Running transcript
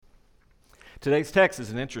Today's text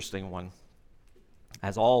is an interesting one,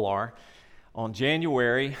 as all are. On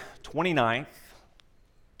January 29th,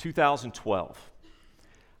 2012,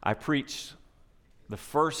 I preached the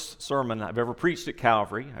first sermon I've ever preached at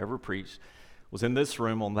Calvary, was in this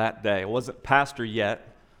room on that day. I wasn't pastor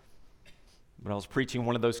yet, but I was preaching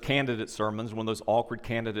one of those candidate sermons, one of those awkward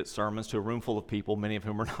candidate sermons to a room full of people, many of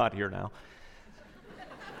whom are not here now.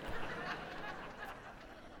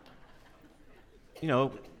 You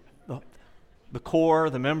know, the core,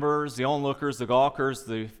 the members, the onlookers, the gawkers,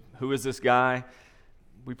 who is this guy?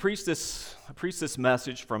 I preached this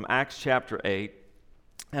message from Acts chapter 8,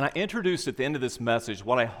 and I introduced at the end of this message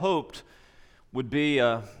what I hoped would be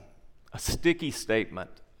a sticky statement,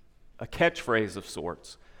 a catchphrase of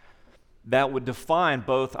sorts, that would define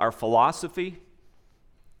both our philosophy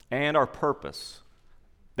and our purpose,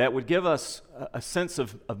 that would give us a sense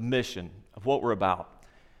of mission, of what we're about.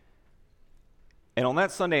 And on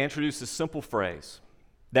that Sunday, I introduced this simple phrase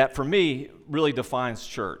that, for me, really defines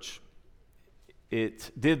church.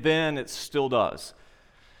 It did then, it still does.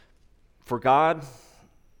 For God,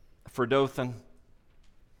 for Dothan,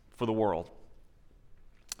 for the world.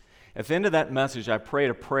 At the end of that message, I prayed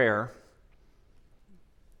a prayer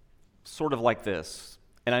sort of like this.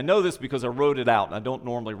 And I know this because I wrote it out, and I don't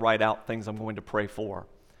normally write out things I'm going to pray for.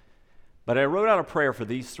 But I wrote out a prayer for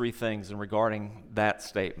these three things in regarding that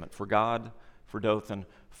statement: for God, for Dothan,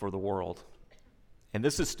 for the world. And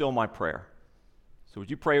this is still my prayer. So would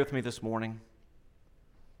you pray with me this morning?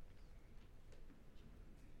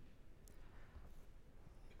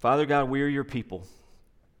 Father God, we are your people.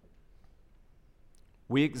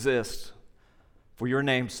 We exist for your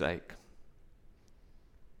name's sake.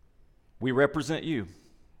 We represent you,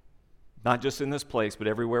 not just in this place, but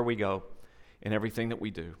everywhere we go, in everything that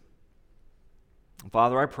we do. And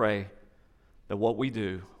Father, I pray that what we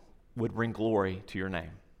do would bring glory to your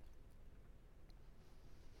name.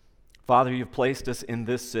 Father, you've placed us in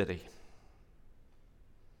this city.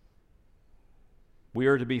 We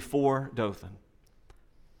are to be for Dothan.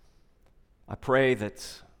 I pray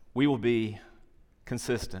that we will be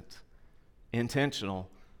consistent, intentional,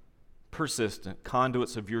 persistent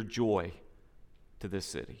conduits of your joy to this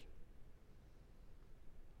city.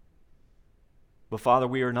 But Father,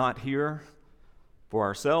 we are not here for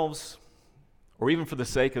ourselves or even for the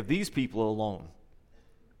sake of these people alone.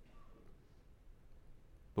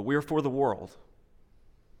 But we are for the world.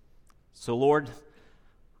 So Lord,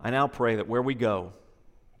 I now pray that where we go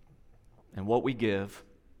and what we give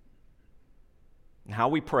and how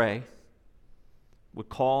we pray would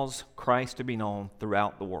cause Christ to be known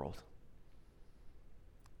throughout the world.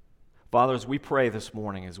 Father, as we pray this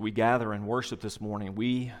morning, as we gather and worship this morning,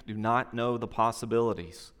 we do not know the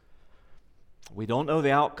possibilities. We don't know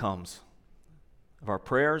the outcomes of our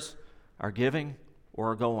prayers, our giving, or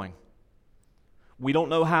our going. We don't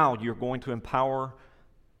know how you're going to empower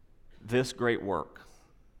this great work,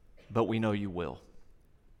 but we know you will.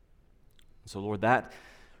 So, Lord, that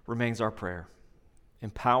remains our prayer.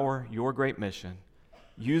 Empower your great mission.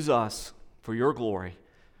 Use us for your glory,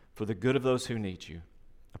 for the good of those who need you.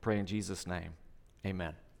 I pray in Jesus' name.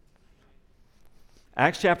 Amen.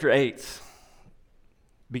 Acts chapter 8,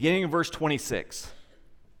 beginning in verse 26.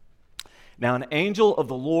 Now an angel of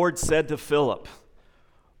the Lord said to Philip,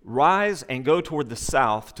 "Rise and go toward the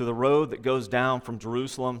south to the road that goes down from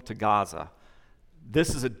Jerusalem to Gaza."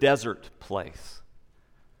 This is a desert place.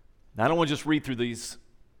 Now I don't want to just read through these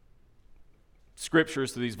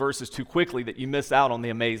scriptures, through these verses too quickly that you miss out on the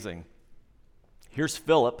amazing. Here's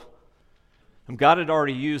Philip, whom God had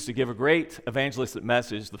already used to give a great evangelistic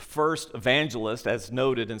message, the first evangelist as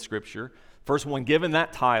noted in Scripture, first one given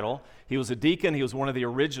that title. He was a deacon. He was one of the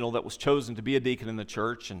original that was chosen to be a deacon in the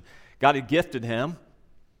church, and God had gifted him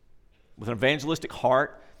with an evangelistic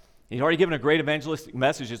heart. He'd already given a great evangelistic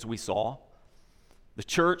message, as we saw. The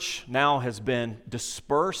church now has been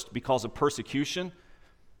dispersed because of persecution.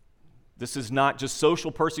 This is not just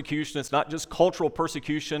social persecution. It's not just cultural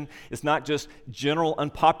persecution. It's not just general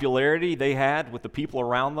unpopularity they had with the people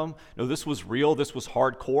around them. No, this was real. This was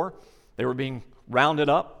hardcore. They were being rounded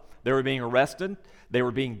up. They were being arrested. They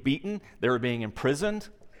were being beaten. They were being imprisoned.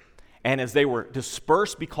 And as they were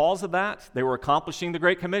dispersed because of that, they were accomplishing the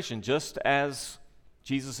Great Commission, just as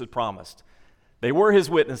Jesus had promised. They were his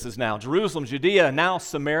witnesses now. Jerusalem, Judea, and now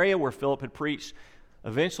Samaria, where Philip had preached,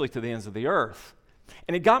 eventually to the ends of the earth.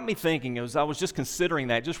 And it got me thinking, as I was just considering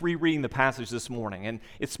that, just rereading the passage this morning. And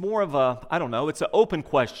it's more of it's an open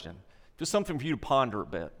question, just something for you to ponder a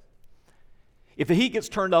bit. If the heat gets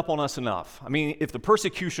turned up on us enough, if the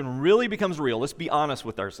persecution really becomes real, let's be honest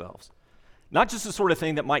with ourselves. Not just the sort of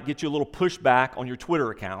thing that might get you a little pushback on your Twitter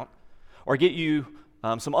account or get you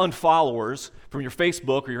some unfollowers from your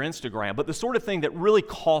Facebook or your Instagram, but the sort of thing that really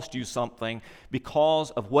cost you something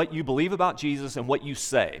because of what you believe about Jesus and what you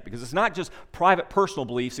say. Because it's not just private personal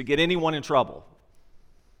beliefs that get anyone in trouble.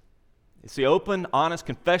 It's the open, honest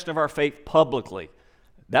confession of our faith publicly.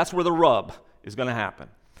 That's where the rub is going to happen.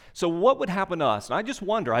 So what would happen to us? And I just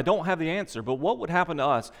wonder, I don't have the answer, but what would happen to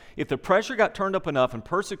us if the pressure got turned up enough and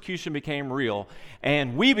persecution became real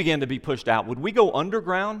and we began to be pushed out? Would we go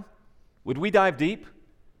underground? Would we dive deep?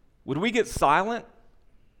 Would we get silent?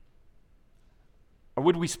 Or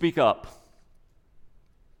would we speak up?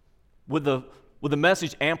 Would the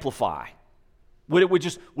message amplify? Would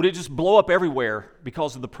it just blow up everywhere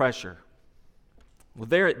because of the pressure? Well,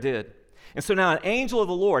 there it did. And so now an angel of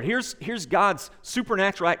the Lord, here's God's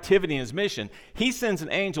supernatural activity in his mission. He sends an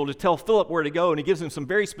angel to tell Philip where to go, and he gives him some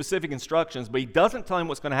very specific instructions, but he doesn't tell him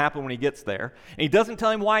what's going to happen when he gets there, and he doesn't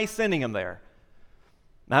tell him why he's sending him there.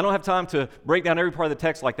 Now, I don't have time to break down every part of the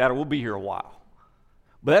text like that, or we'll be here a while.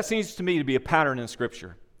 But that seems to me to be a pattern in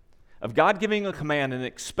Scripture of God giving a command and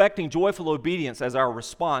expecting joyful obedience as our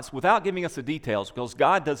response without giving us the details, because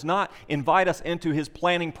God does not invite us into his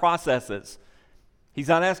planning processes. He's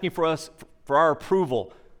not asking for our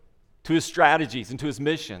approval to his strategies and to his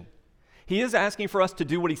mission. He is asking for us to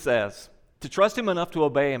do what he says, to trust him enough to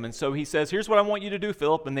obey him. And so he says, here's what I want you to do,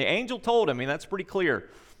 Philip. And the angel told him, that's pretty clear.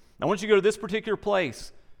 I want you to go to this particular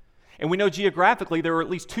place. And we know geographically there are at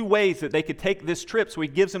least two ways that they could take this trip, so he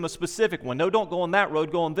gives him a specific one. No, don't go on that road,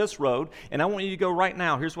 go on this road, and I want you to go right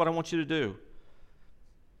now. Here's what I want you to do.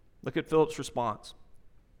 Look at Philip's response.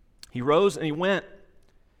 He rose and he went,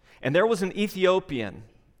 and there was an Ethiopian,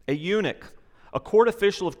 a eunuch, a court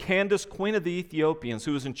official of Candace, queen of the Ethiopians,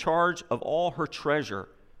 who was in charge of all her treasure.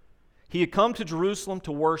 He had come to Jerusalem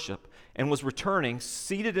to worship and was returning,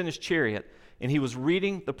 seated in his chariot, and he was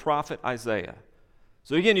reading the prophet Isaiah.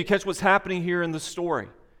 So again, you catch what's happening here in the story.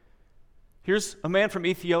 Here's a man from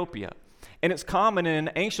Ethiopia. And it's common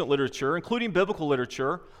in ancient literature, including biblical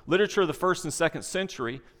literature of the 1st and 2nd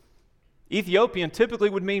century, Ethiopian typically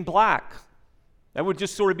would mean black. That would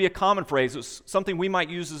just sort of be a common phrase. It's something we might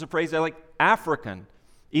use as a phrase like African.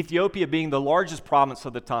 Ethiopia being the largest province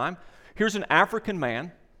of the time. Here's an African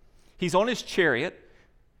man. He's on his chariot.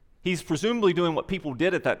 He's presumably doing what people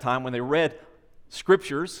did at that time when they read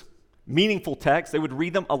scriptures, meaningful texts. They would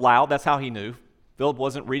read them aloud. That's how he knew. Philip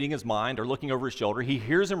wasn't reading his mind or looking over his shoulder. He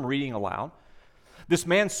hears him reading aloud. This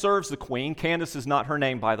man serves the queen. Candace is not her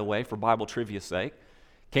name, by the way, for Bible trivia's sake.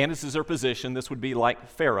 Candace is her position. This would be like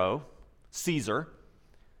Pharaoh, Caesar,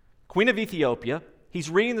 queen of Ethiopia. He's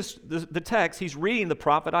reading the text. He's reading the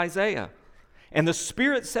prophet Isaiah. And the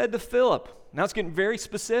Spirit said to Philip, now it's getting very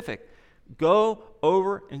specific, go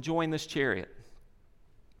over and join this chariot.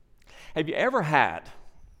 Have you ever had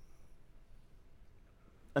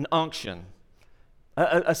an unction,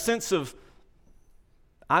 a sense of,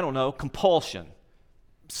 compulsion,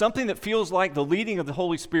 something that feels like the leading of the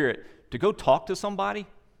Holy Spirit to go talk to somebody?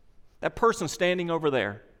 That person standing over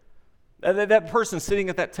there, that person sitting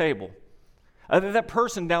at that table, that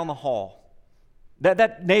person down the hall,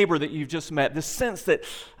 that neighbor that you've just met, the sense that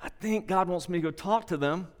I think God wants me to go talk to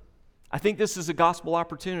them. I think this is a gospel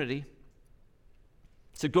opportunity.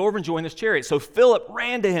 So go over and join this chariot. So Philip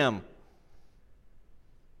ran to him.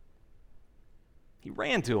 He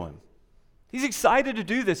ran to him. He's excited to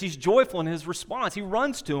do this. He's joyful in his response. He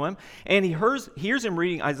runs to him, and he hears him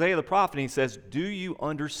reading Isaiah the prophet, and he says, do you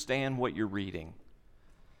understand what you're reading?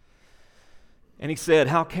 And he said,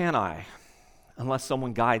 how can I, unless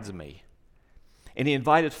someone guides me? And he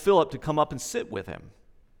invited Philip to come up and sit with him.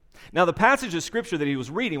 Now, the passage of Scripture that he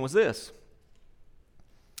was reading was this.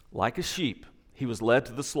 Like a sheep, he was led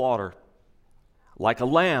to the slaughter. Like a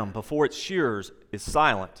lamb before its shearers is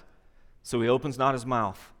silent, so he opens not his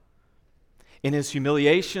mouth. In his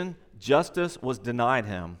humiliation, justice was denied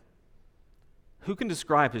him. Who can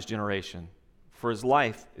describe his generation? For his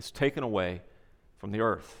life is taken away from the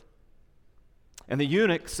earth. And the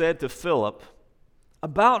eunuch said to Philip,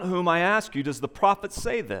 about whom, I ask you, does the prophet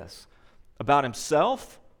say this? About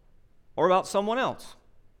himself or about someone else?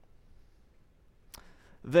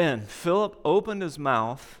 Then Philip opened his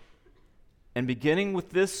mouth, and beginning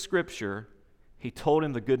with this scripture, he told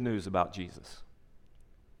him the good news about Jesus.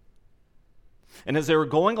 And as they were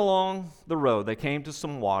going along the road, they came to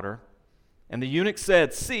some water, and the eunuch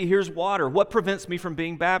said, see, here's water. What prevents me from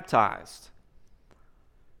being baptized?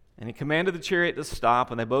 And he commanded the chariot to stop,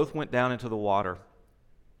 and they both went down into the water,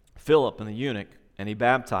 Philip and the eunuch, and he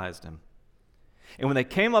baptized him. And when they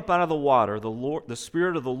came up out of the water, the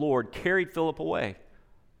Spirit of the Lord carried Philip away.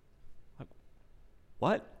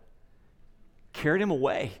 What? Carried him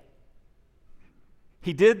away.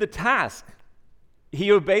 He did the task.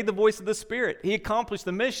 He obeyed the voice of the Spirit. He accomplished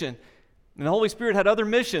the mission. And the Holy Spirit had other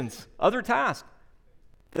missions, other tasks.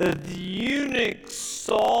 The eunuch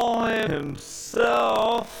saw him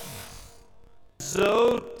himself,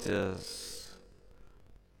 Azotus.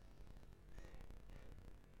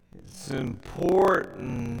 It's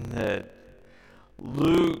important that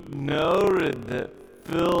Luke noted that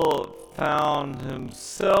Philip found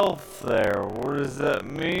himself there. What does that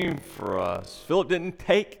mean for us? Philip didn't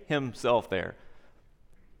take himself there.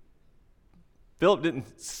 Philip didn't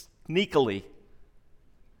sneakily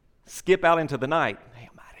skip out into the night. Hey,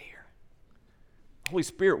 I'm out of here. The Holy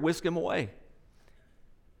Spirit whisked him away.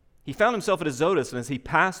 He found himself at Azotus, and as he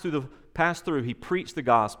passed through, he preached the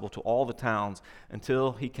gospel to all the towns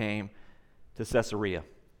until he came to Caesarea.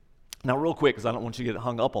 Now, real quick, because I don't want you to get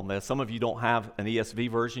hung up on this, some of you don't have an ESV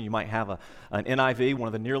version. You might have an NIV, one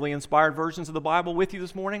of the nearly inspired versions of the Bible with you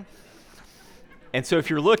this morning. And so if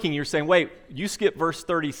you're looking, you're saying, wait, you skipped verse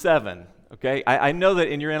 37. Okay, I know that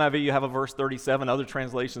in your NIV you have a verse 37. Other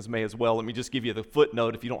translations may as well. Let me just give you the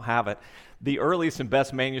footnote if you don't have it. The earliest and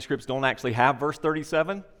best manuscripts don't actually have verse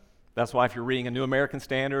 37. That's why if you're reading a New American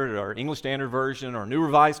Standard or English Standard Version or New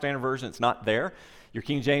Revised Standard Version, it's not there. Your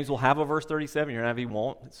King James will have a verse 37. Your NIV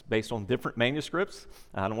won't. It's based on different manuscripts.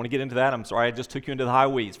 I don't want to get into that. I'm sorry I just took you into the high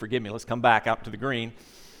weeds. Forgive me. Let's come back out to the green,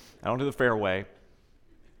 out to the fairway.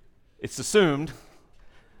 It's assumed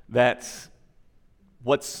that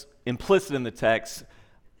what's implicit in the text,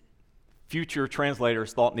 future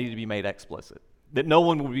translators thought needed to be made explicit. That no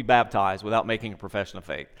one would be baptized without making a profession of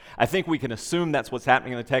faith. I think we can assume that's what's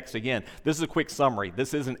happening in the text again. This is a quick summary.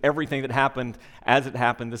 This isn't everything that happened as it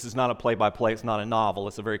happened. This is not a play-by-play. It's not a novel.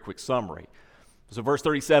 It's a very quick summary. So verse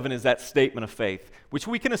 37 is that statement of faith, which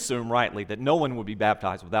we can assume rightly that no one would be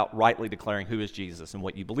baptized without rightly declaring who is Jesus and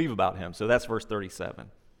what you believe about him. So that's verse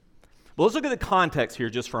 37. But let's look at the context here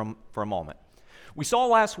just for a moment. We saw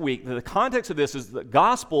last week that the context of this is the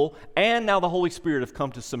gospel and now the Holy Spirit have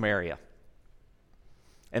come to Samaria.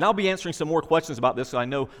 And I'll be answering some more questions about this. I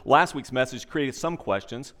know last week's message created some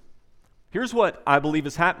questions. Here's what I believe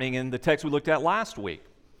is happening in the text we looked at last week.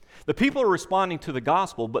 The people are responding to the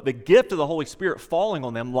gospel, but the gift of the Holy Spirit falling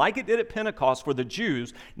on them, like it did at Pentecost for the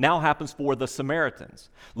Jews, now happens for the Samaritans.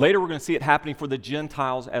 Later, we're going to see it happening for the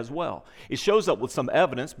Gentiles as well. It shows up with some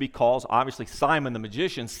evidence because, obviously, Simon the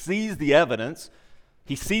magician sees the evidence.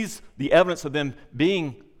 He sees the evidence of them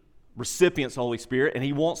being recipients of the Holy Spirit, and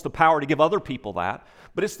he wants the power to give other people that.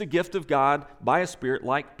 But it's the gift of God by a Spirit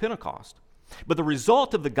like Pentecost. But the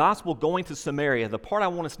result of the gospel going to Samaria, the part I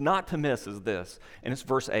want us not to miss is this, and it's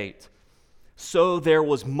verse 8. So there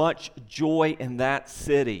was much joy in that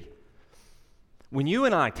city. When you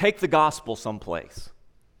and I take the gospel someplace,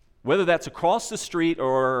 whether that's across the street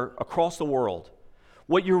or across the world,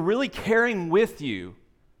 what you're really carrying with you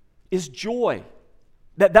is joy.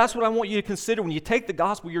 That's what I want you to consider. When you take the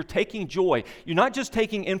gospel, you're taking joy. You're not just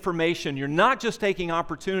taking information. You're not just taking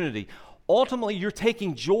opportunity. Ultimately, you're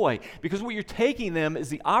taking joy because what you're taking them is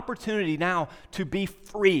the opportunity now to be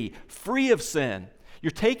free of sin. You're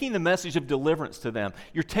taking the message of deliverance to them.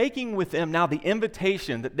 You're taking with them now the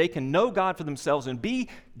invitation that they can know God for themselves and be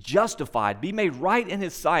justified, be made right in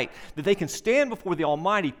His sight, that they can stand before the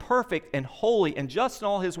Almighty perfect and holy and just in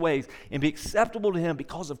all His ways and be acceptable to Him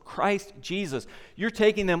because of Christ Jesus. You're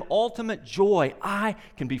taking them ultimate joy. I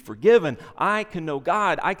can be forgiven. I can know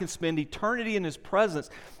God. I can spend eternity in His presence.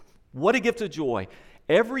 What a gift of joy.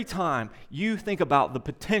 Every time you think about the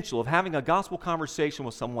potential of having a gospel conversation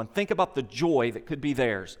with someone, think about the joy that could be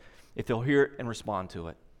theirs if they'll hear it and respond to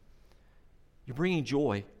it. You're bringing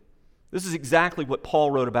joy. This is exactly what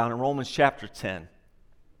Paul wrote about in Romans chapter 10.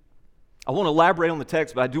 I won't elaborate on the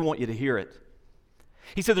text, but I do want you to hear it.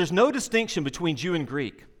 He said, there's no distinction between Jew and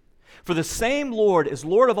Greek, for the same Lord is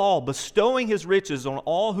Lord of all, bestowing His riches on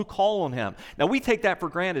all who call on Him. Now, we take that for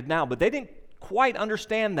granted now, but they didn't quite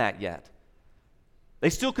understand that yet. They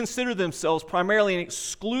still consider themselves primarily an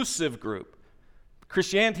exclusive group.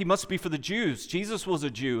 Christianity must be for the Jews. Jesus was a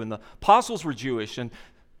Jew, and the apostles were Jewish, and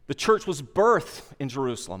the church was birthed in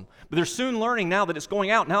Jerusalem. But they're soon learning now that it's going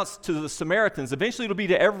out. Now it's to the Samaritans. Eventually it'll be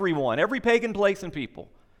to everyone, every pagan place and people.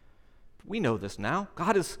 We know this now.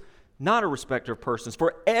 God is not a respecter of persons.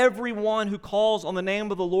 For everyone who calls on the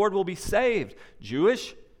name of the Lord will be saved.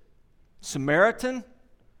 Jewish, Samaritan,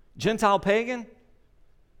 Gentile pagan,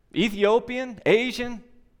 Ethiopian, Asian,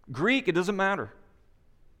 Greek, it doesn't matter.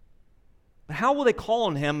 But how will they call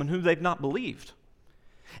on Him in whom they've not believed?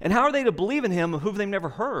 And how are they to believe in Him of whom they've never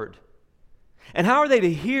heard? And how are they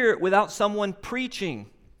to hear without someone preaching?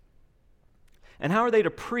 And how are they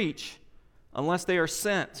to preach unless they are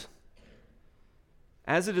sent?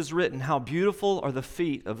 As it is written, how beautiful are the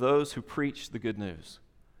feet of those who preach the good news.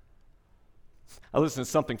 I listened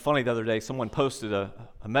to something funny the other day. Someone posted a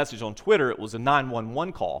message on Twitter. It was a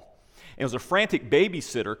 911 call. It was a frantic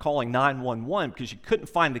babysitter calling 911 because she couldn't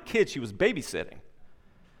find the kid she was babysitting.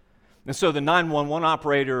 And so the 911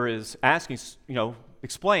 operator is asking,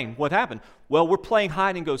 explain what happened. Well, we're playing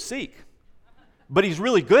hide and go seek, but he's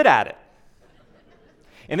really good at it.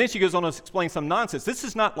 And then she goes on to explain some nonsense. This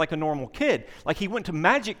is not like a normal kid. Like he went to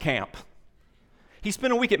magic camp. He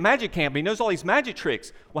spent a week at magic camp. He knows all these magic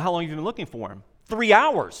tricks. Well, how long have you been looking for him? 3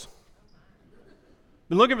 hours.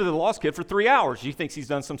 Been looking for the lost kid for 3 hours. She thinks he's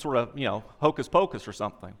done some sort of, hocus pocus or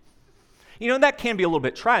something. That can be a little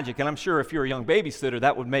bit tragic, and I'm sure if you're a young babysitter,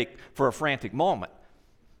 that would make for a frantic moment.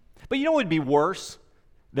 But what would be worse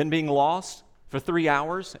than being lost for 3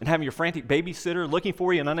 hours and having your frantic babysitter looking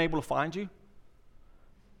for you and unable to find you?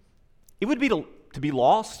 It would be to be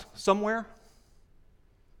lost somewhere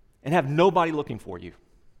and have nobody looking for you.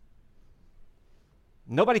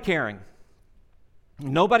 Nobody caring.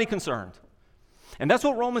 Nobody concerned. And that's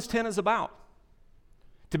what Romans 10 is about.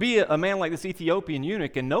 To be a man like this Ethiopian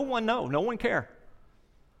eunuch and no one care.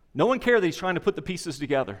 No one care that he's trying to put the pieces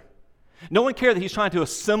together. No one care that he's trying to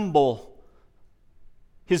assemble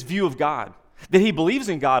his view of God. That he believes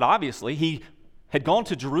in God, obviously. He had gone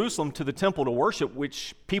to Jerusalem to the temple to worship,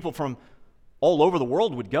 which people from all over the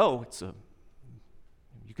world would go.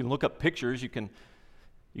 You can look up pictures, you can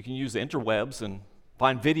use the interwebs and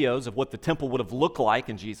find videos of what the temple would have looked like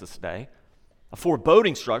in Jesus' day. A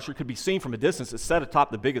foreboding structure could be seen from a distance. It's set atop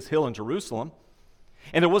the biggest hill in Jerusalem.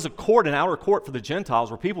 And there was a court, an outer court for the Gentiles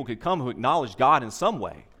where people could come who acknowledged God in some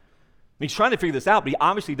way. He's trying to figure this out, but he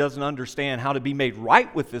obviously doesn't understand how to be made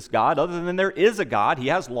right with this God other than there is a God. He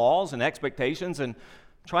has laws and expectations and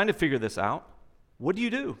trying to figure this out. What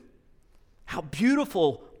do? How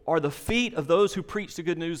beautiful are the feet of those who preach the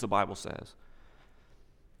good news, the Bible says.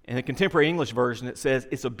 In the contemporary English version, it says,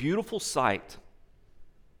 it's a beautiful sight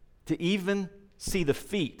to even see the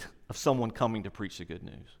feet of someone coming to preach the good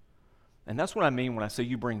news. And that's what I mean when I say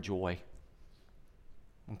you bring joy.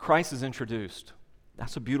 When Christ is introduced,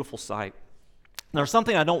 that's a beautiful sight. Now, there's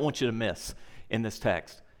something I don't want you to miss in this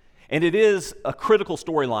text. And it is a critical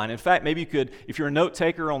storyline. In fact, maybe you could, if you're a note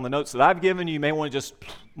taker on the notes that I've given you, may want to just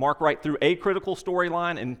mark right through a critical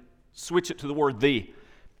storyline and switch it to the word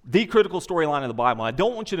the critical storyline of the Bible. I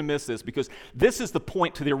don't want you to miss this because this is the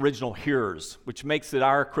point to the original hearers, which makes it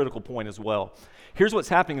our critical point as well. Here's what's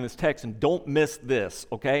happening in this text, and don't miss this,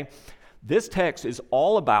 okay? This text is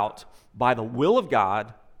all about, by the will of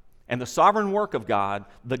God and the sovereign work of God,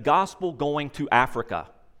 the gospel going to Africa.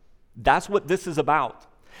 That's what this is about.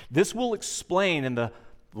 This will explain in the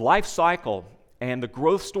life cycle and the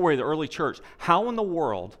growth story of the early church, how in the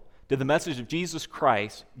world did the message of Jesus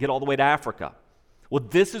Christ get all the way to Africa? Well,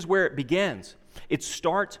 this is where it begins. It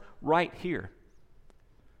starts right here.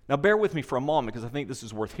 Now, bear with me for a moment because I think this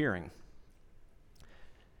is worth hearing.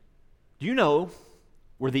 Do you know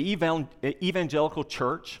where the evangelical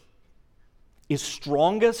church is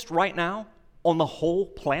strongest right now on the whole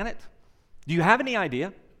planet? Do you have any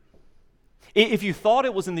idea? If you thought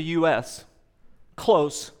it was in the U.S.,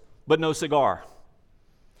 close, but no cigar.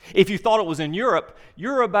 If you thought it was in Europe,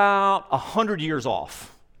 you're about 100 years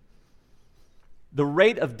off. The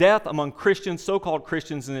rate of death among Christians, so-called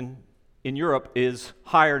Christians in Europe, is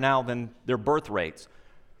higher now than their birth rates.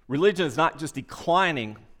 Religion is not just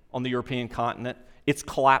declining on the European continent, it's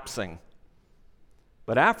collapsing.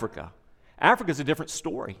 But Africa is a different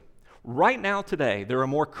story. Right now, today, there are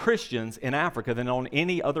more Christians in Africa than on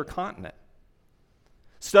any other continent.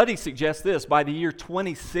 Studies suggest this: by the year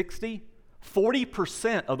 2060,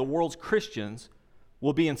 40% of the world's Christians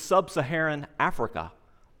will be in sub-Saharan Africa.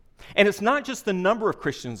 And it's not just the number of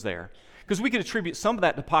Christians there, because we could attribute some of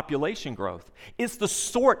that to population growth. It's the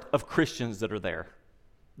sort of Christians that are there,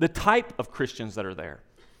 the type of Christians that are there.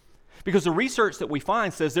 Because the research that we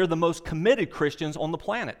find says they're the most committed Christians on the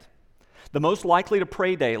planet, the most likely to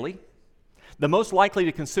pray daily, the most likely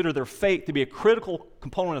to consider their faith to be a critical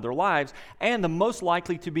component of their lives, and the most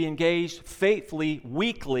likely to be engaged faithfully,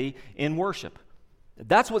 weekly in worship.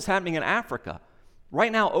 That's what's happening in Africa.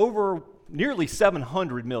 Right now, over nearly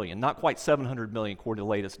 700 million, not quite 700 million according to the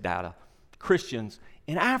latest data, Christians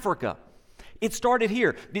in Africa. It started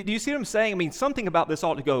here. Do you see what I'm saying? I mean, something about this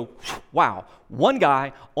ought to go, wow. One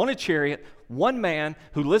guy on a chariot, one man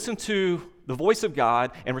who listened to the voice of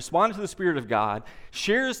God and responded to the Spirit of God,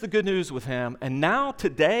 shares the good news with him, and now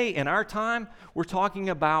today in our time, we're talking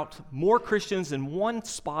about more Christians in one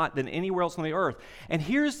spot than anywhere else on the earth. And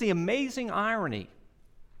here's the amazing irony.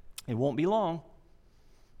 It won't be long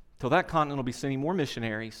till that continent will be sending more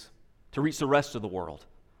missionaries, to reach the rest of the world.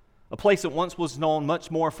 A place that once was known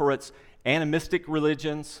much more for its animistic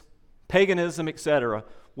religions, paganism, etc.,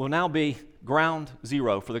 will now be ground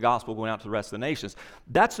zero for the gospel going out to the rest of the nations.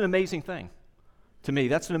 That's an amazing thing. To me,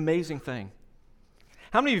 that's an amazing thing.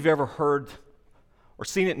 How many of you have ever heard or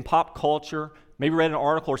seen it in pop culture, maybe read an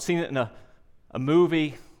article or seen it in a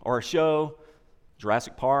movie or a show,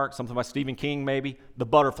 Jurassic Park, something by Stephen King maybe, the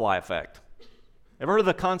butterfly effect? Ever heard of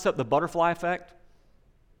the concept, the butterfly effect?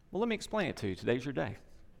 Well, let me explain it to you. Today's your day.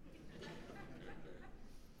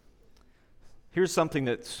 Here's something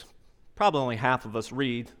that's probably only half of us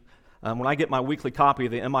read. When I get my weekly copy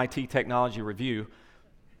of the MIT Technology Review,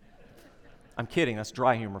 I'm kidding, that's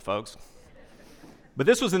dry humor, folks. But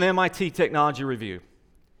this was an MIT Technology Review.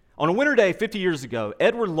 On a winter day 50 years ago,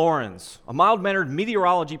 Edward Lorenz, a mild-mannered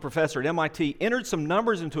meteorology professor at MIT, entered some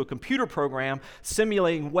numbers into a computer program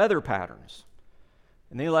simulating weather patterns.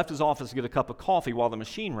 And then he left his office to get a cup of coffee while the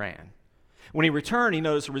machine ran. When he returned, he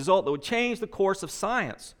noticed a result that would change the course of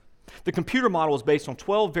science. The computer model was based on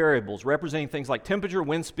 12 variables representing things like temperature,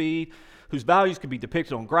 wind speed, whose values could be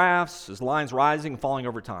depicted on graphs as lines rising and falling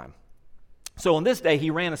over time. So on this day,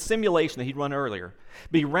 he ran a simulation that he'd run earlier,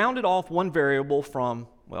 but he rounded off one variable from,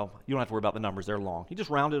 well, you don't have to worry about the numbers, they're long. He just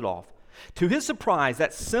rounded it off. To his surprise,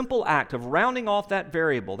 that simple act of rounding off that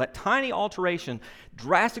variable, that tiny alteration,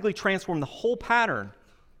 drastically transformed the whole pattern.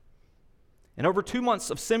 And over 2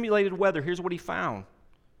 months of simulated weather, here's what he found.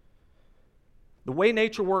 The way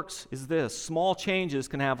nature works is this: small changes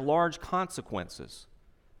can have large consequences,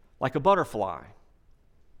 like a butterfly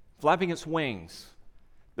flapping its wings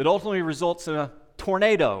that ultimately results in a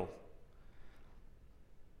tornado.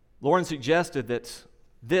 Lorenz suggested that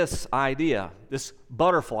this idea, this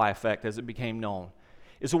butterfly effect as it became known,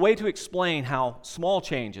 is a way to explain how small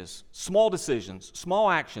changes, small decisions, small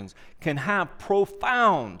actions can have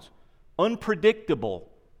profound, unpredictable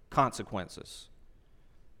consequences.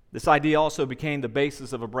 This idea also became the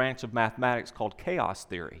basis of a branch of mathematics called chaos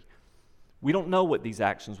theory. We don't know what these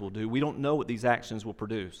actions will do. We don't know what these actions will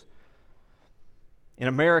produce. In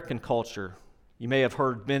American culture, you may have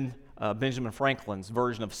heard Benjamin Franklin's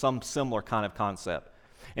version of some similar kind of concept.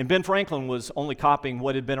 And Ben Franklin was only copying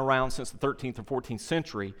what had been around since the 13th or 14th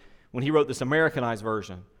century when he wrote this Americanized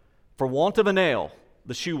version. For want of a nail,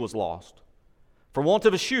 the shoe was lost. For want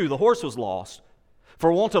of a shoe, the horse was lost.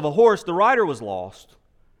 For want of a horse, the rider was lost.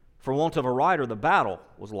 For want of a rider, the battle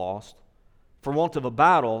was lost. For want of a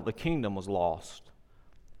battle, the kingdom was lost.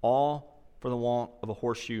 All for the want of a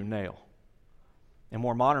horseshoe nail. In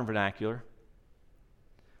more modern vernacular,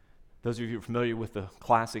 those of you who are familiar with the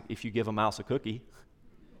classic, if you give a mouse a cookie,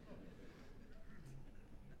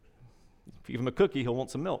 if you give him a cookie, he'll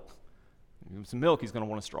want some milk. If you give him some milk, he's going to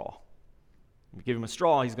want a straw. If you give him a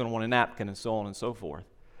straw, he's going to want a napkin, and so on and so forth.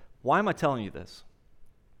 Why am I telling you this?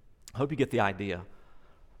 I hope you get the idea.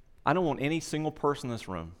 I don't want any single person in this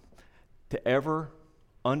room to ever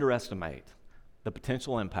underestimate the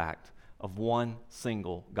potential impact of one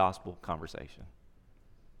single gospel conversation.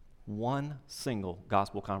 One single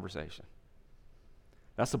gospel conversation.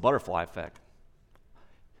 That's the butterfly effect.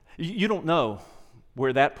 You don't know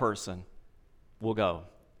where that person will go.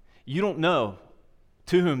 You don't know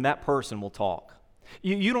to whom that person will talk.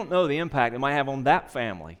 You don't know the impact it might have on that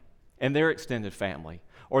family and their extended family,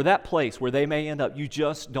 or that place where they may end up. You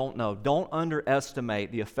just don't know. Don't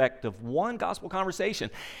underestimate the effect of one gospel conversation.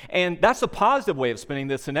 And that's a positive way of spinning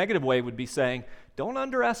this. A negative way would be saying, don't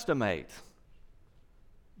underestimate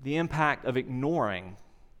the impact of ignoring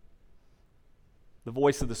the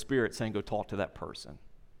voice of the Spirit saying, go talk to that person.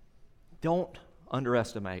 Don't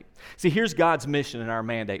underestimate. See, here's God's mission and our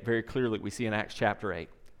mandate very clearly, we see in Acts chapter 8.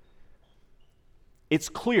 It's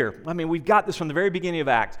clear. I mean, we've got this from the very beginning of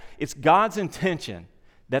Acts. It's God's intention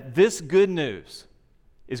that this good news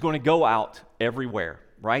is going to go out everywhere,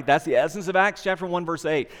 right? That's the essence of Acts chapter 1, verse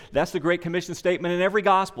 8. That's the Great Commission statement in every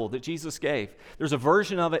gospel that Jesus gave. There's a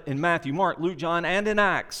version of it in Matthew, Mark, Luke, John, and in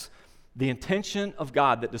Acts. The intention of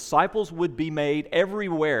God that disciples would be made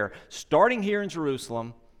everywhere, starting here in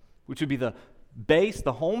Jerusalem, which would be the base,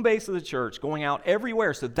 the home base of the church, going out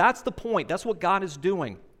everywhere. So that's the point. That's what God is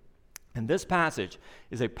doing. And this passage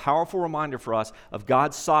is a powerful reminder for us of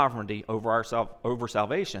God's sovereignty over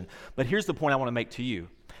salvation. But here's the point I want to make to you.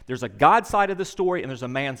 There's a God side of the story and there's a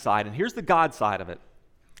man side. And here's the God side of it.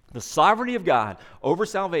 The sovereignty of God over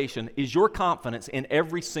salvation is your confidence in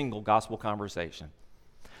every single gospel conversation.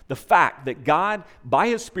 The fact that God, by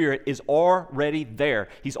His Spirit, is already there.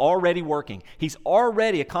 He's already working. He's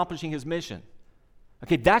already accomplishing His mission.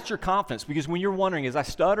 Okay, that's your confidence, because when you're wondering, as I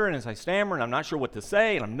stutter and as I stammer and I'm not sure what to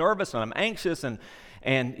say and I'm nervous and I'm anxious and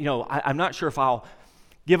you know, I'm not sure if I'll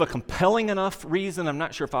give a compelling enough reason. I'm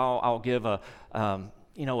not sure if I'll give an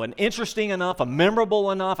interesting enough, a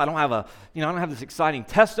memorable enough. I don't have this exciting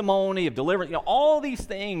testimony of deliverance. All these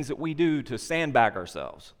things that we do to sandbag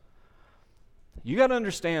ourselves. You got to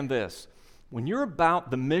understand this. When you're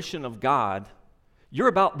about the mission of God, you're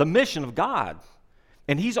about the mission of God.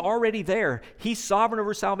 And He's already there. He's sovereign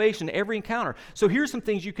over salvation, every encounter. So here's some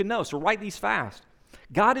things you can know. So write these fast.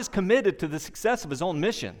 God is committed to the success of His own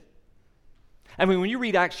mission. I mean, when you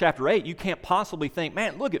read Acts chapter 8, you can't possibly think,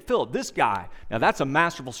 man, look at Philip, this guy. Now, that's a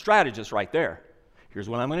masterful strategist right there. Here's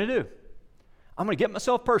what I'm going to do. I'm going to get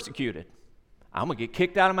myself persecuted. I'm going to get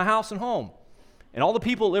kicked out of my house and home. And all the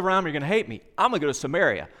people that live around me are going to hate me. I'm going to go to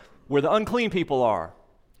Samaria, where the unclean people are.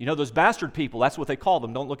 Those bastard people, that's what they call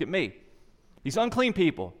them. Don't look at me. These unclean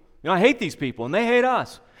people. I hate these people, and they hate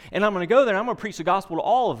us. And I'm going to go there, and I'm going to preach the gospel to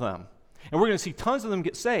all of them. And we're going to see tons of them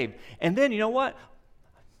get saved. And then, you know what?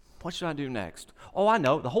 What should I do next? Oh, I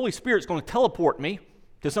know. The Holy Spirit's going to teleport me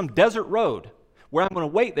to some desert road where I'm going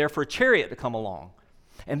to wait there for a chariot to come along.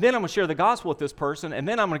 And then I'm going to share the gospel with this person, and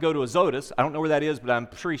then I'm going to go to Azotus. I don't know where that is, but I'm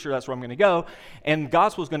pretty sure that's where I'm going to go. And the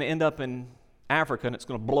gospel is going to end up in Africa, and it's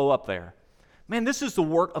going to blow up there. Man, this is the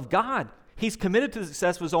work of God. He's committed to the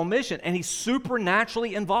success of His own mission, and He's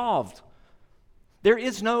supernaturally involved. There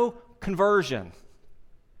is no conversion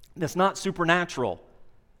that's not supernatural.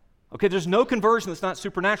 Okay, there's no conversion that's not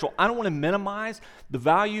supernatural. I don't want to minimize the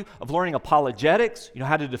value of learning apologetics,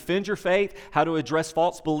 how to defend your faith, how to address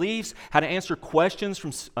false beliefs, how to answer questions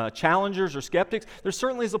from challengers or skeptics. There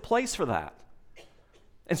certainly is a place for that.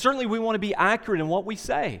 And certainly we want to be accurate in what we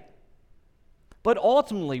say. But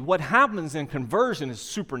ultimately, what happens in conversion is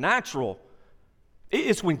supernatural.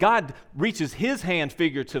 It's when God reaches His hand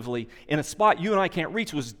figuratively in a spot you and I can't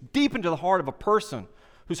reach, was deep into the heart of a person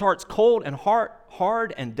whose heart's cold and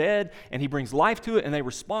hard and dead, and He brings life to it, and they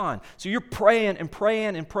respond. So you're praying and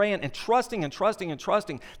praying and praying and trusting and trusting and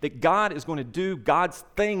trusting that God is going to do God's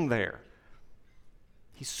thing there.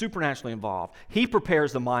 He's supernaturally involved. He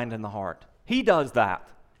prepares the mind and the heart. He does that.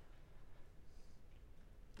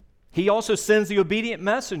 He also sends the obedient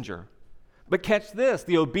messenger. But catch this,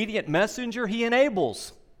 the obedient messenger He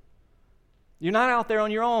enables. You're not out there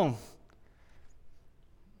on your own.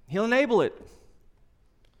 He'll enable it.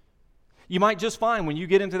 You might just find when you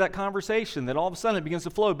get into that conversation that all of a sudden it begins to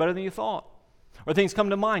flow better than you thought. Or things come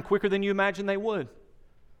to mind quicker than you imagined they would.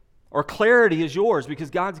 Or clarity is yours because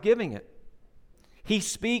God's giving it. He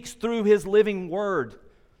speaks through His living word.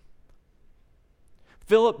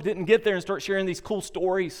 Philip didn't get there and start sharing these cool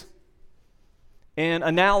stories and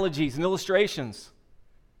analogies and illustrations.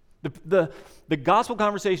 The gospel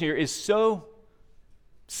conversation here is so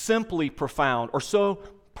simply profound, or so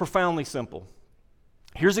profoundly simple.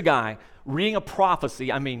 Here's a guy reading a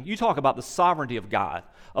prophecy. I mean, you talk about the sovereignty of God.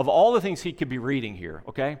 Of all the things he could be reading here,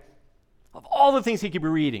 okay? Of all the things he could be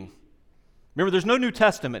reading. Remember, there's no New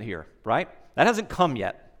Testament here, right? That hasn't come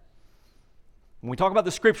yet. When we talk about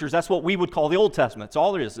the Scriptures, that's what we would call the Old Testament. It's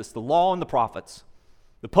all there is. It's the law and the prophets.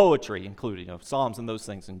 The poetry included, Psalms and those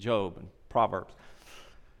things, and Job and Proverbs.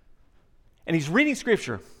 And he's reading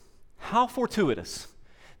Scripture. How fortuitous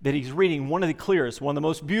that he's reading one of the clearest, one of the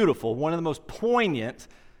most beautiful, one of the most poignant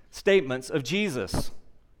statements of Jesus.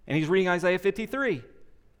 And he's reading Isaiah 53.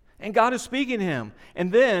 And God is speaking to him.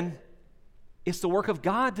 And then it's the work of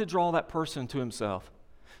God to draw that person to Himself.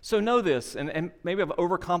 So know this, and maybe I've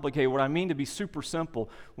overcomplicated what I mean to be super simple.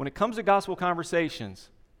 When it comes to gospel conversations,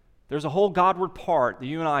 there's a whole Godward part that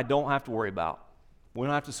you and I don't have to worry about. We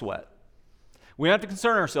don't have to sweat. We don't have to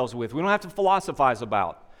concern ourselves with. We don't have to philosophize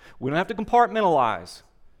about. We don't have to compartmentalize.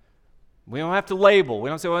 We don't have to label. We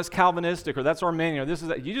don't say, well, that's Calvinistic or that's Arminian or this is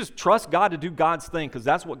that. You just trust God to do God's thing because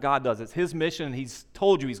that's what God does. It's His mission and He's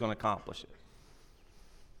told you He's going to accomplish it.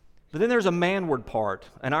 But then there's a manward part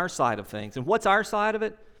and our side of things. And what's our side of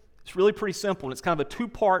it? It's really pretty simple. And it's kind of a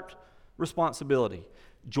two-part responsibility.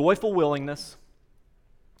 Joyful willingness,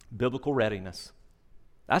 biblical readiness.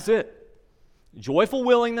 That's it. Joyful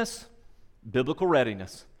willingness, biblical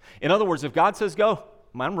readiness. In other words, if God says go,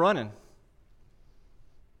 I'm running.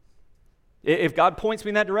 If God points me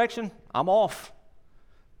in that direction, I'm off.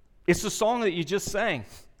 It's the song that you just sang.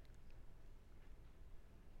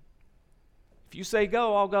 If you say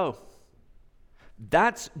go, I'll go.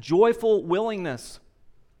 That's joyful willingness.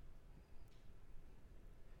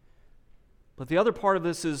 But the other part of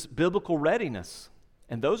this is biblical readiness.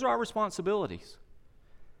 And those are our responsibilities.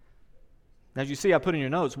 As you see, I put in your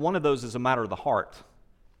notes, one of those is a matter of the heart.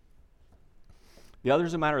 The other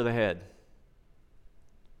is a matter of the head.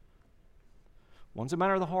 One's a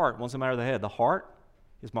matter of the heart, one's a matter of the head. The heart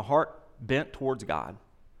is my heart bent towards God,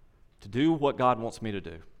 to do what God wants me to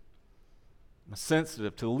do. Am I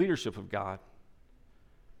sensitive to the leadership of God?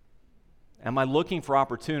 Am I looking for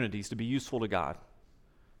opportunities to be useful to God?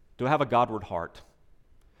 Do I have a Godward heart?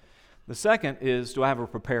 The second is, do I have a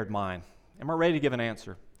prepared mind? Am I ready to give an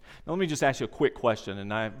answer? Now, let me just ask you a quick question,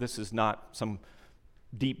 and this is not some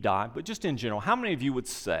deep dive, but just in general, how many of you would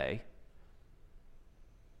say,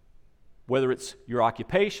 whether it's your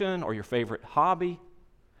occupation or your favorite hobby,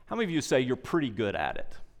 how many of you say you're pretty good at it?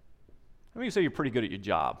 How many of you say you're pretty good at your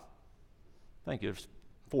job? Thank you. There's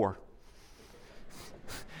 4.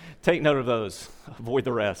 Take note of those. Avoid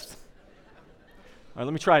the rest. All right,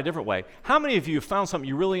 let me try a different way. How many of you have found something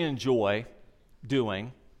you really enjoy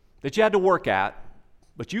doing that you had to work at,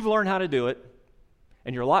 but you've learned how to do it,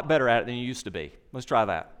 and you're a lot better at it than you used to be? Let's try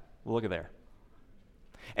that. We'll look at there.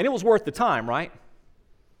 And it was worth the time, right?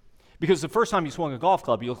 Because the first time you swung a golf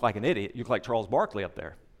club, you looked like an idiot. You looked like Charles Barkley up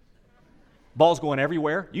there. Balls going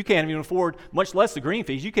everywhere. You can't even afford, much less the green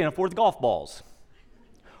fees, you can't afford the golf balls.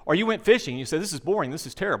 Or you went fishing, you said, this is boring, this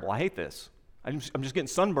is terrible, I hate this. I'm just getting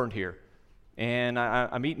sunburned here. And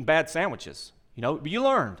I'm eating bad sandwiches. But you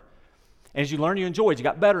learned. And as you learned, you enjoyed. You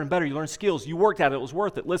got better and better. You learned skills. You worked at it. It was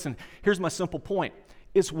worth it. Listen, here's my simple point.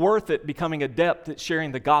 It's worth it becoming adept at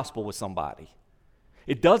sharing the gospel with somebody.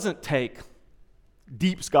 It doesn't take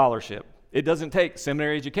deep scholarship. It doesn't take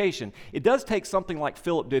seminary education. It does take something like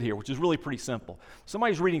Philip did here, which is really pretty simple.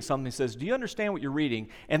 Somebody's reading something and says, do you understand what you're reading?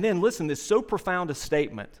 And then listen, this so profound a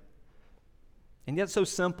statement, and yet so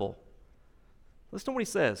simple. Listen to what he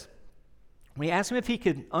says. When he asked him if he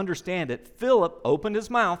could understand it, Philip opened his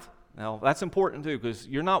mouth. Now, that's important too, because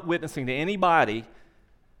you're not witnessing to anybody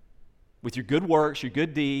with your good works, your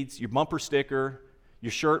good deeds, your bumper sticker,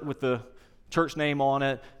 your shirt with the church name on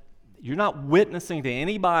it. You're not witnessing to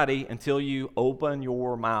anybody until you open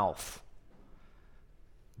your mouth.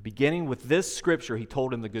 Beginning with this scripture, he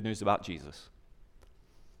told him the good news about Jesus.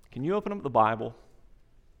 Can you open up the Bible?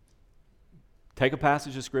 Take a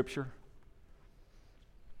passage of scripture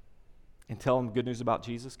and tell them good news about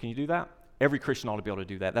Jesus? Can you do that? Every Christian ought to be able to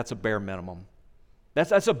do that. That's a bare minimum.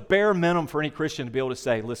 That's a bare minimum for any Christian to be able to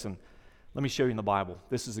say, listen, let me show you in the Bible.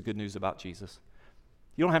 This is the good news about Jesus.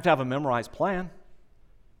 You don't have to have a memorized plan.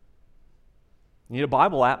 You need a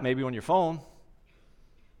Bible app maybe on your phone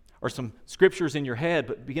or some scriptures in your head,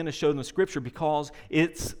 but begin to show them the scripture because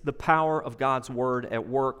it's the power of God's word at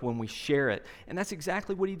work when we share it. And that's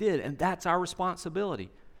exactly what he did, and that's our responsibility.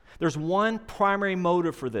 There's one primary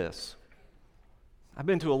motive for this. I've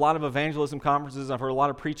been to a lot of evangelism conferences. I've heard a lot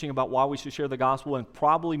of preaching about why we should share the gospel, and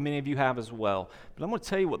probably many of you have as well. But I'm going to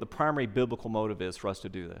tell you what the primary biblical motive is for us to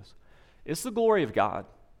do this. It's the glory of God.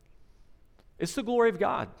 It's the glory of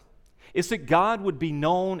God. It's that God would be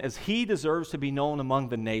known as he deserves to be known among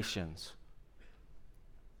the nations.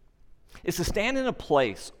 It's to stand in a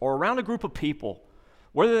place or around a group of people,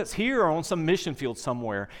 whether that's here or on some mission field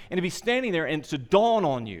somewhere, and to be standing there and to dawn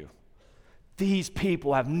on you, these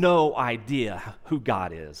people have no idea who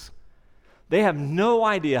God is. They have no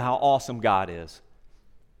idea how awesome God is.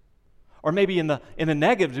 Or maybe in the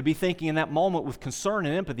negative, to be thinking in that moment with concern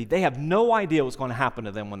and empathy, they have no idea what's going to happen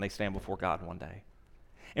to them when they stand before God one day.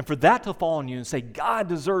 And for that to fall on you and say, God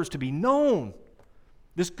deserves to be known.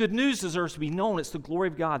 This good news deserves to be known. It's the glory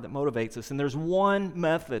of God that motivates us. And there's one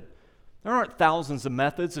method. There aren't thousands of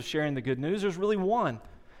methods of sharing the good news. There's really one.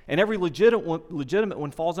 And every legitimate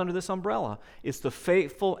one falls under this umbrella. It's the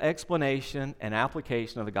faithful explanation and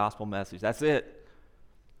application of the gospel message. That's it.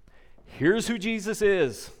 Here's who Jesus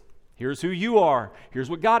is. Here's who you are. Here's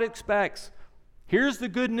what God expects. Here's the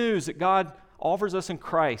good news that God offers us in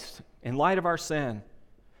Christ in light of our sin.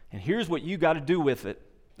 And here's what you got to do with it.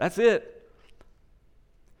 That's it.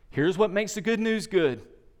 Here's what makes the good news good.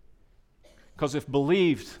 Because if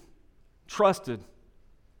believed, trusted,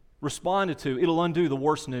 responded to, it'll undo the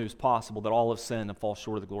worst news possible, that all have sinned and fall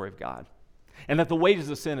short of the glory of God. And that the wages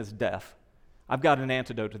of sin is death. I've got an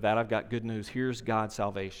antidote to that. I've got good news. Here's God's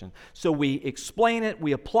salvation. So we explain it,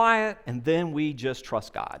 we apply it, and then we just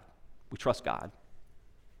trust God. We trust God.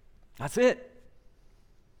 That's it.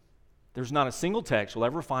 There's not a single text you'll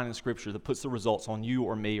ever find in Scripture that puts the results on you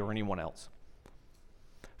or me or anyone else.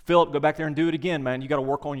 Philip, go back there and do it again, man. You got to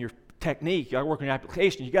work on your technique. You got to work on your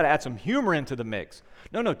application. You got to add some humor into the mix.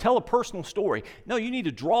 No, tell a personal story. No, you need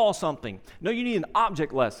to draw something. No, you need an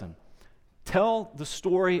object lesson. Tell the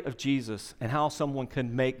story of Jesus and how someone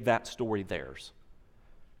can make that story theirs.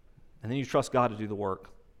 And then you trust God to do the work.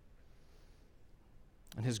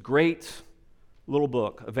 In his great little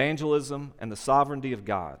book, Evangelism and the Sovereignty of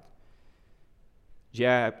God,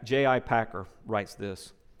 J.I. Packer writes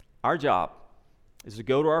this: our job is to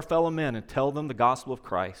go to our fellow men and tell them the gospel of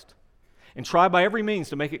Christ and try by every means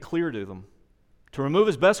to make it clear to them. to remove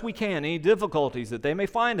as best we can any difficulties that they may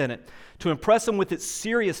find in it, to impress them with its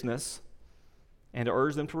seriousness, and to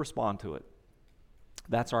urge them to respond to it.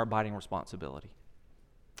 That's our abiding responsibility.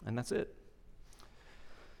 And that's it.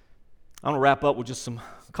 I'm going to wrap up with just a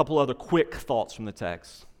couple other quick thoughts from the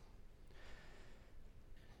text.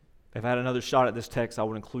 If I had another shot at this text, I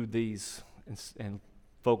would include these and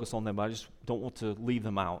focus on them, but I just don't want to leave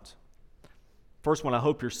them out. First one I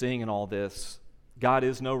hope you're seeing in all this, God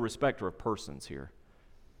is no respecter of persons here.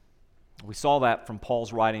 We saw that from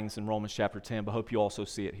Paul's writings in Romans chapter 10, but I hope you also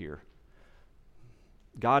see it here.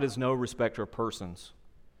 God is no respecter of persons.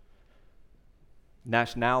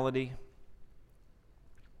 Nationality,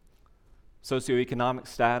 socioeconomic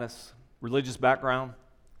status, religious background,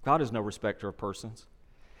 God is no respecter of persons.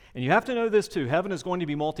 And you have to know this too, heaven is going to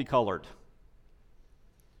be multicolored.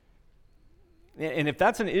 And if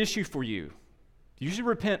that's an issue for you, you should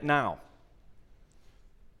repent now.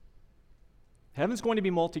 Heaven's going to be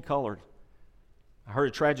multicolored. I heard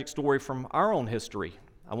a tragic story from our own history.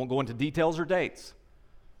 I won't go into details or dates.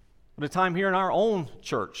 But a time here in our own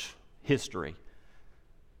church history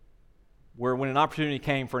where when an opportunity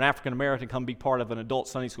came for an African American to come be part of an adult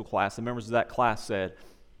Sunday school class, the members of that class said,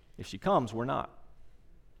 if she comes, we're not.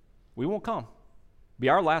 We won't come. Be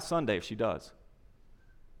our last Sunday if she does.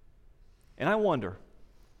 And I wonder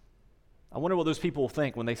what those people will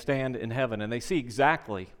think when they stand in heaven and they see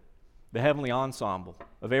exactly the heavenly ensemble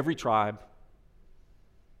of every tribe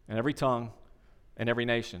and every tongue and every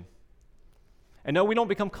nation. And no, we don't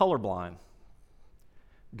become colorblind.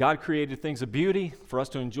 God created things of beauty for us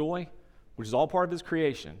to enjoy, which is all part of His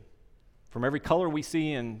creation. From every color we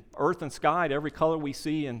see in earth and sky to every color we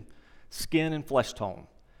see in skin and flesh tone.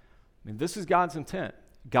 I mean, this is God's intent.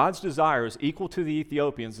 God's desire is equal to the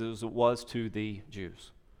Ethiopians as it was to the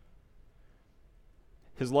Jews.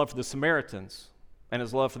 His love for the Samaritans and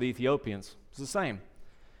His love for the Ethiopians is the same.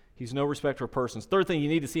 He's no respecter of persons. Third thing you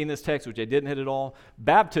need to see in this text, which I didn't hit at all,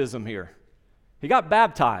 baptism here. He got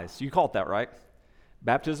baptized. You caught that, right?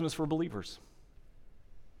 Baptism is for believers.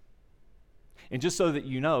 And just so that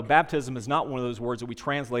you know, baptism is not one of those words that we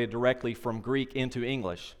translated directly from Greek into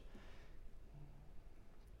English.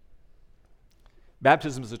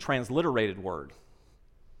 Baptism is a transliterated word.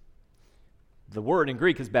 The word in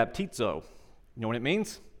Greek is baptizo. You know what it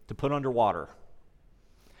means? To put under water.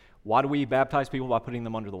 Why do we baptize people? By putting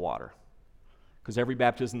them under the water. Because every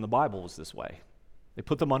baptism in the Bible was this way. They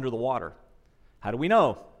put them under the water. How do we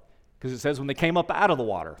know? Because it says when they came up out of the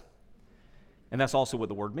water. And that's also what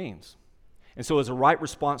the word means. And so as a right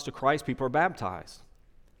response to Christ, people are baptized.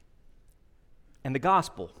 And the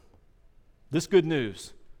gospel, this good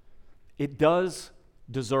news, it does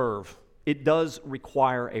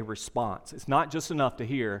require a response. It's not just enough to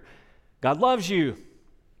hear, God loves you,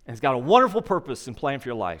 and He's got a wonderful purpose and plan for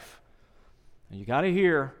your life. And you got to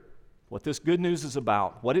hear what this good news is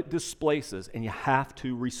about, what it displaces, and you have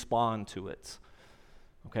to respond to it.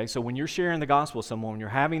 Okay, so when you're sharing the gospel with someone, when you're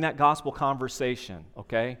having that gospel conversation,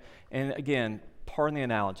 okay, and again, pardon the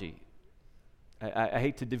analogy, I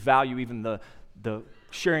hate to devalue even the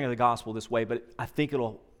sharing of the gospel this way, but I think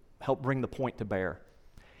it'll help bring the point to bear.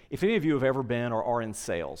 If any of you have ever been or are in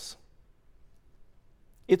sales,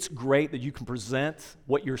 it's great that you can present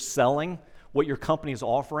what you're selling, what your company is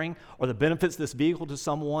offering, or the benefits of this vehicle to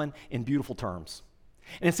someone in beautiful terms.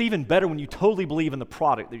 And it's even better when you totally believe in the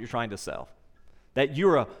product that you're trying to sell, that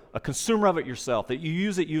you're a consumer of it yourself, that you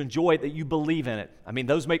use it, you enjoy it, that you believe in it. I mean,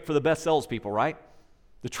 those make for the best salespeople, right?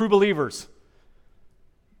 The true believers.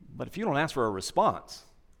 But if you don't ask for a response,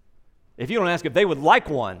 if you don't ask if they would like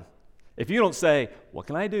one, if you don't say, what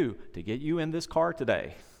can I do to get you in this car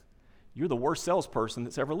today? You're the worst salesperson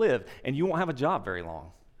that's ever lived, and you won't have a job very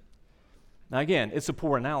long. Now again, it's a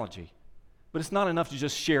poor analogy, but it's not enough to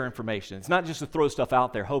just share information. It's not just to throw stuff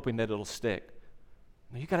out there hoping that it'll stick.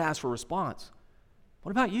 Now, you got to ask for a response.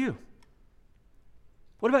 What about you?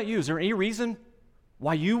 What about you? Is there any reason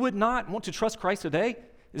why you would not want to trust Christ today?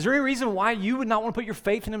 Is there any reason why you would not want to put your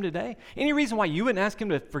faith in Him today? Any reason why you wouldn't ask Him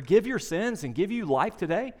to forgive your sins and give you life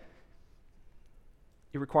today?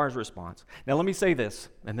 It requires a response. Now let me say this,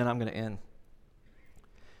 and then I'm going to end.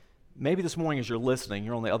 Maybe this morning as you're listening,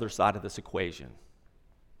 you're on the other side of this equation.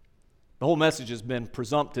 The whole message has been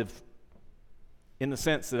presumptive in the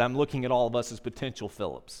sense that I'm looking at all of us as potential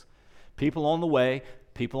Phillips. People on the way,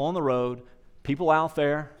 people on the road, people out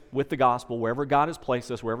there with the gospel, wherever God has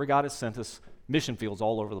placed us, wherever God has sent us, mission fields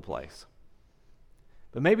all over the place.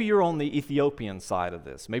 But maybe you're on the Ethiopian side of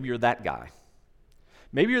this. Maybe you're that guy.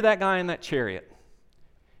 Maybe you're that guy in that chariot.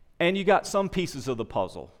 And you got some pieces of the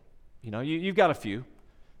puzzle. You know, you've got a few.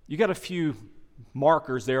 You got a few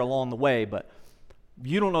markers there along the way, but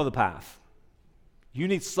you don't know the path. You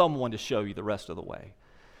need someone to show you the rest of the way.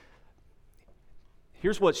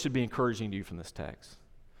 Here's what should be encouraging to you from this text.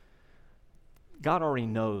 God already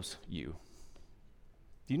knows you.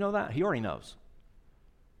 Do you know that? He already knows.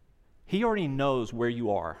 He already knows where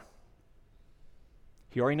you are.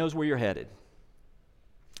 He already knows where you're headed.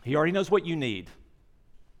 He already knows what you need.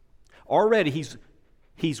 Already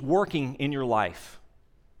he's working in your life.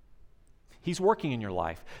 He's working in your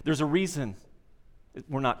life. There's a reason,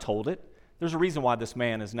 we're not told it, there's a reason why this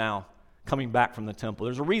man is now coming back from the temple.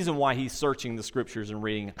 There's a reason why he's searching the scriptures and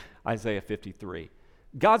reading Isaiah 53.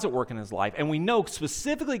 God's at work in his life, and we know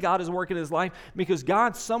specifically God is working in his life because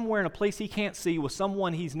God, somewhere in a place he can't see with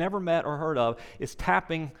someone he's never met or heard of, is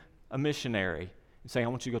tapping a missionary and saying, I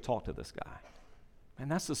want you to go talk to this guy. And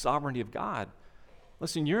that's the sovereignty of God.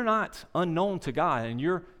 Listen, you're not unknown to God, and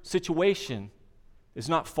your situation is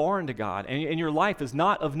not foreign to God, and your life is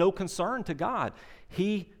not of no concern to God.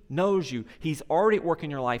 He knows you. He's already at work in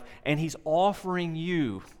your life, and he's offering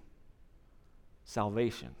you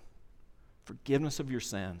salvation, forgiveness of your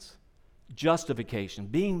sins, justification,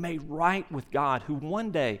 being made right with God, who one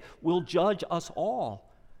day will judge us all.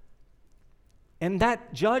 And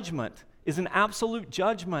that judgment is an absolute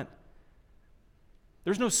judgment.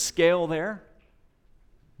 There's no scale there.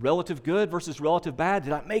 Relative good versus relative bad.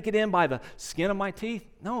 Did I make it in by the skin of my teeth?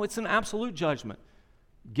 No, it's an absolute judgment.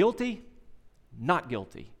 Guilty, not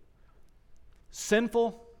guilty.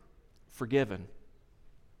 Sinful, forgiven.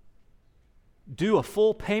 Due a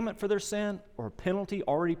full payment for their sin or a penalty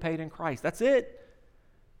already paid in Christ. That's it.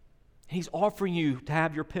 He's offering you to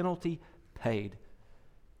have your penalty paid.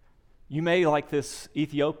 You may, like this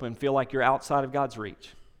Ethiopian, feel like you're outside of God's reach.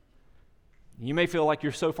 You may feel like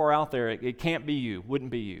you're so far out there, it can't be you,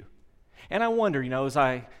 wouldn't be you. And I wonder, as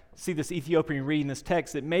I see this Ethiopian reading this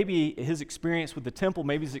text, that maybe his experience with the temple,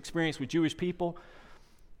 maybe his experience with Jewish people,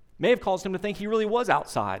 may have caused him to think he really was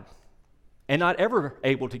outside and not ever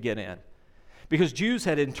able to get in. Because Jews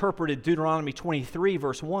had interpreted Deuteronomy 23,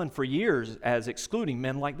 verse 1 for years as excluding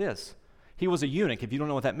men like this. He was a eunuch. If you don't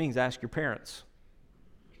know what that means, ask your parents.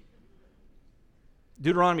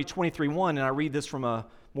 Deuteronomy 23:1, and I read this from a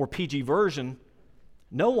more PG version,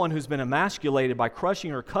 no one who's been emasculated by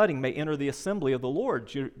crushing or cutting may enter the assembly of the Lord,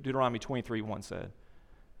 Deuteronomy 23:1 said.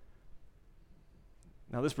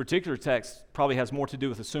 Now this particular text probably has more to do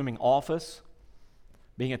with assuming office,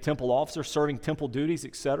 being a temple officer, serving temple duties,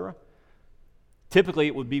 etc. Typically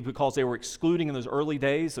it would be because they were excluding in those early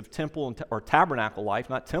days of temple or tabernacle life,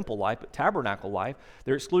 not temple life, but tabernacle life.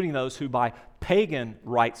 They're excluding those who by pagan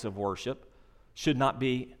rites of worship should not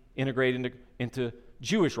be integrated into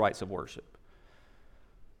Jewish rites of worship.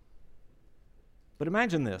 But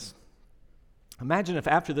imagine this. Imagine if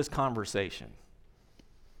after this conversation,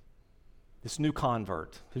 this new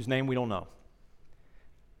convert, whose name we don't know,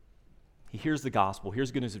 he hears the gospel, hears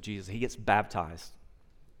the good news of Jesus, he gets baptized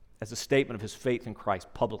as a statement of his faith in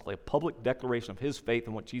Christ publicly, a public declaration of his faith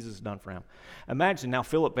and what Jesus has done for him. Imagine now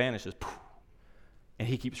Philip vanishes, and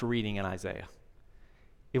he keeps reading in Isaiah.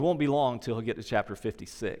 It won't be long till he'll get to chapter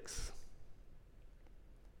 56.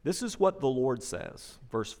 This is what the Lord says,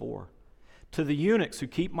 verse 4. To the eunuchs who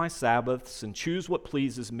keep my Sabbaths and choose what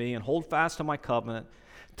pleases me and hold fast to my covenant,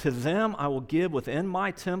 to them I will give within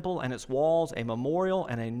my temple and its walls a memorial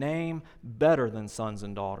and a name better than sons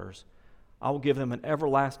and daughters. I will give them an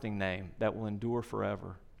everlasting name that will endure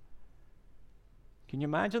forever. Can you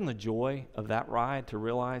imagine the joy of that ride to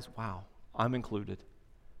realize, wow, I'm included.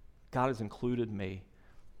 God has included me.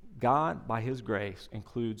 God, by his grace,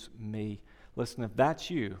 includes me. Listen, if that's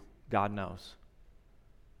you, God knows.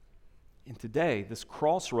 And today, this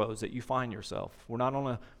crossroads that you find yourself, we're not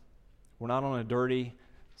on a dirty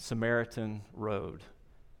Samaritan road,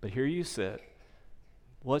 but here you sit.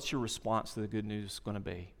 What's your response to the good news going to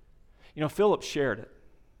be? Philip shared it.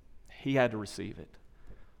 He had to receive it.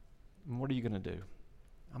 And what are you going to do?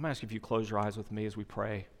 I'm going to ask you if you close your eyes with me as we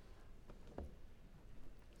pray.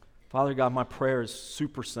 Father God, my prayer is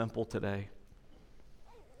super simple today.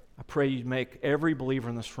 I pray you'd make every believer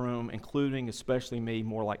in this room, including especially me,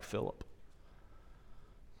 more like Philip.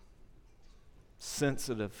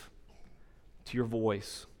 Sensitive to your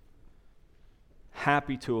voice,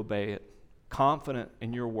 happy to obey it, confident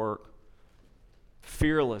in your work,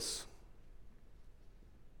 fearless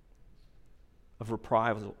of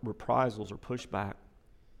reprisals or pushback,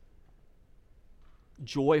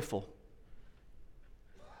 joyful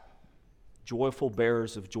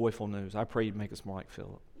bearers of joyful news. I pray you'd make us more like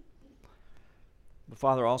Philip. But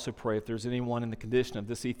Father, I also pray if there's anyone in the condition of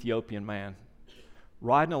this Ethiopian man,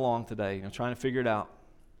 riding along today, trying to figure it out,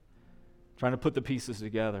 trying to put the pieces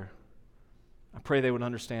together, I pray they would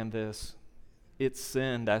understand this. It's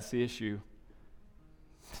sin, that's the issue.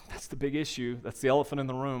 That's the big issue. That's the elephant in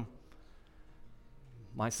the room.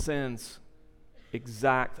 My sins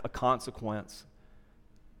exact a consequence.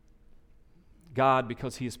 God,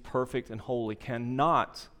 because he is perfect and holy,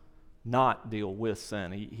 cannot not deal with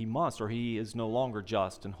sin. He must, or he is no longer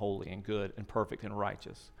just and holy and good and perfect and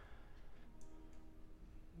righteous.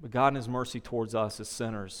 But God in his mercy towards us as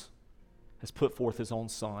sinners has put forth his own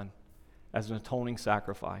Son as an atoning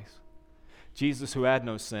sacrifice. Jesus, who had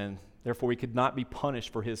no sin, therefore he could not be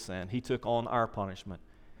punished for his sin. He took on our punishment.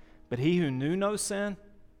 But he who knew no sin,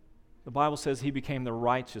 the Bible says he became the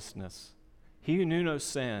righteousness. He who knew no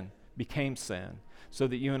sin became sin, so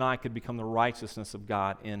that you and I could become the righteousness of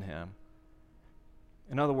God in him.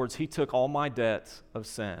 In other words, he took all my debts of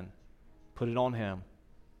sin, put it on him.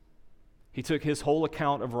 He took his whole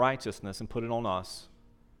account of righteousness and put it on us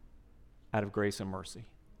out of grace and mercy.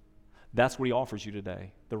 That's what he offers you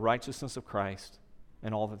today, the righteousness of Christ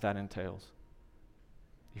and all that that entails.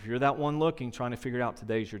 If you're that one looking, trying to figure it out,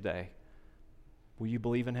 today's your day. Will you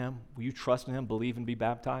believe in him? Will you trust in him, believe and be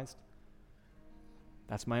baptized?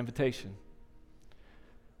 That's my invitation.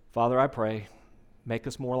 Father, I pray, make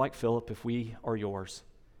us more like Philip if we are yours.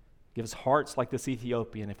 Give us hearts like this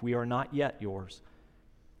Ethiopian if we are not yet yours.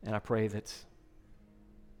 And I pray that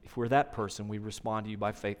if we're that person, we respond to you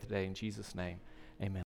by faith today in Jesus' name.